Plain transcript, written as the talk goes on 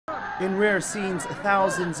In rare scenes,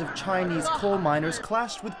 thousands of Chinese coal miners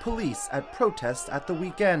clashed with police at protests at the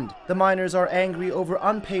weekend. The miners are angry over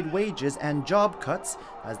unpaid wages and job cuts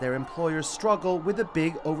as their employers struggle with a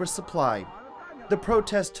big oversupply. The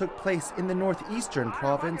protest took place in the northeastern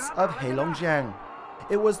province of Heilongjiang.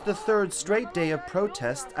 It was the third straight day of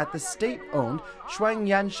protest at the state-owned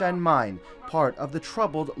Shuangyanshan mine, part of the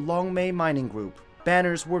troubled Longmei mining group.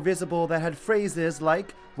 Banners were visible that had phrases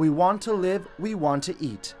like, "We want to live, we want to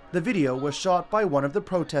eat." The video was shot by one of the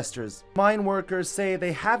protesters. Mine workers say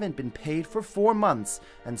they haven't been paid for 4 months,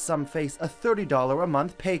 and some face a $30 a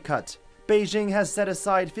month pay cut. Beijing has set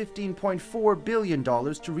aside $15.4 billion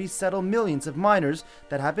to resettle millions of miners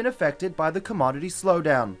that have been affected by the commodity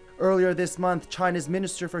slowdown. Earlier this month, China's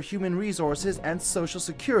Minister for Human Resources and Social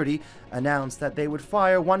Security announced that they would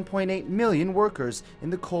fire 1.8 million workers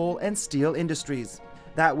in the coal and steel industries.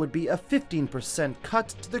 That would be a 15% cut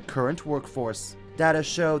to the current workforce. Data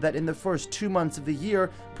show that in the first 2 months of the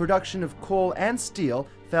year, production of coal and steel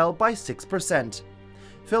fell by 6%.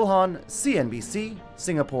 Phil Han, CNBC,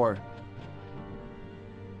 Singapore.